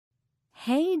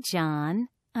Hey, John,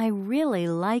 I really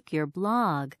like your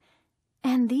blog.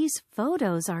 And these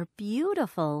photos are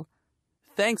beautiful.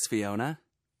 Thanks, Fiona.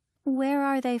 Where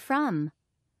are they from?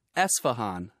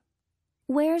 Esfahan.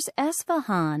 Where's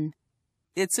Esfahan?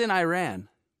 It's in Iran.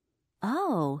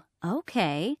 Oh,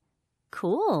 okay.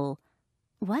 Cool.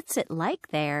 What's it like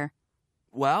there?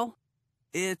 Well,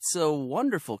 it's a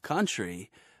wonderful country.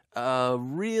 A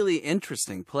really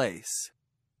interesting place.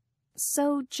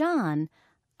 So, John,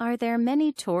 are there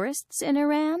many tourists in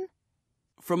Iran?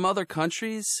 From other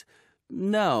countries?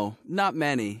 No, not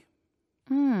many.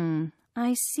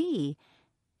 I see.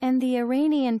 And the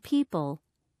Iranian people,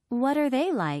 what are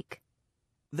they like?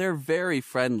 They're very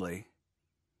friendly.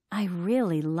 I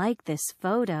really like this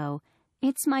photo.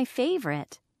 It's my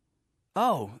favorite.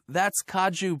 Oh, that's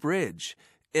Kaju Bridge.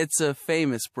 It's a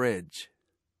famous bridge.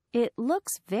 It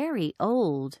looks very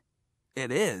old.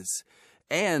 It is.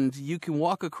 And you can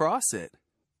walk across it.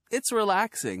 It's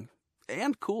relaxing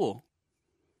and cool.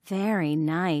 Very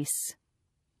nice.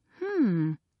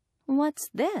 What's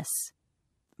this?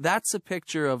 That's a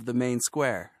picture of the main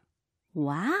square.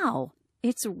 Wow,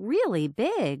 it's really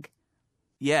big.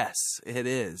 Yes, it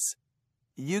is.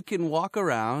 You can walk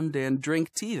around and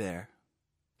drink tea there.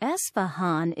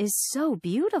 Esfahan is so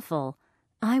beautiful.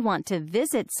 I want to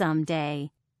visit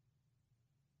someday.